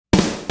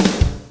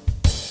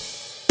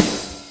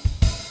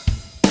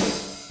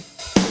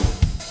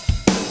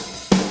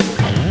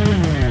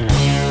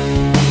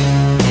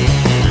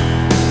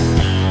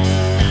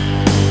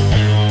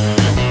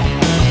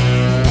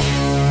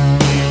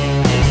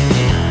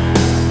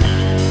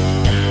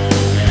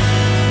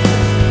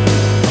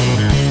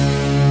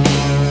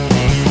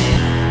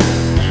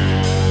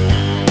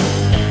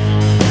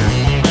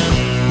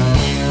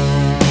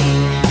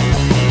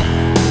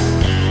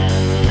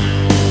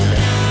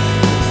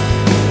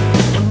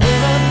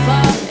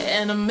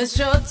miss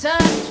your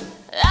touch.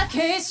 I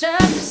can't stop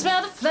to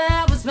smell the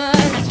flowers much.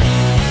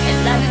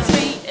 And life is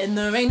sweet and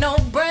there ain't no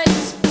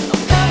breaks.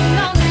 I'm counting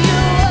on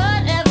you,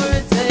 whatever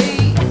it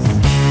takes.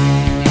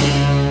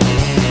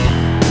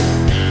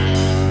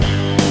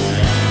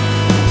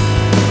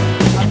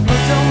 I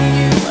put on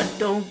you, I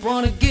don't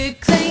wanna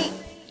get clean.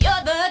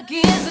 You're the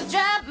gears that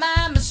drive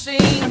my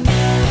machine.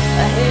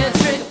 A hair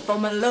trigger for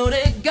my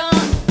loaded gun.